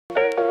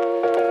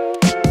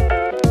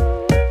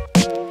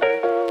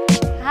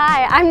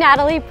Hi, I'm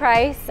Natalie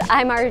Price.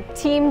 I'm our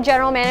team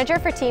general manager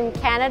for Team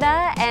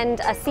Canada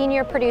and a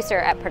senior producer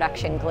at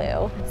Production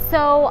Glue.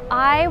 So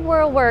I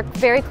will work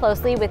very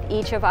closely with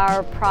each of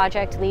our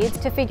project leads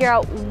to figure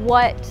out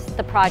what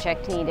the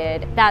project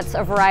needed. That's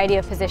a variety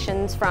of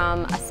positions,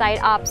 from a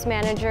site ops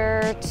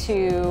manager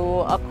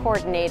to a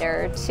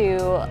coordinator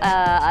to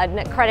an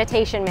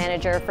accreditation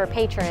manager for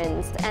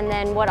patrons. And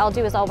then what I'll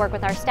do is I'll work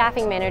with our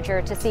staffing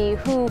manager to see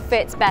who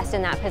fits best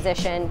in that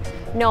position,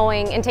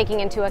 knowing and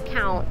taking into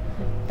account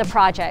the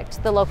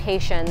project, the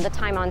location, the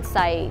time on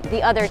site,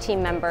 the other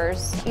team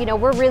members. You know,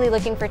 we're really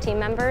looking for team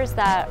members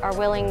that are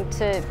willing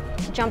to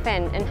jump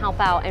in and help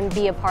out and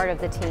be a part of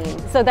the team.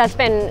 So that's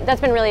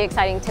been really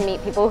exciting to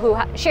meet people who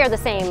share the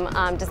same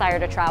desire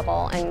to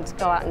travel and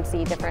go out and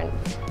see different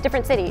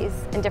cities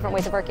and different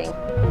ways of working.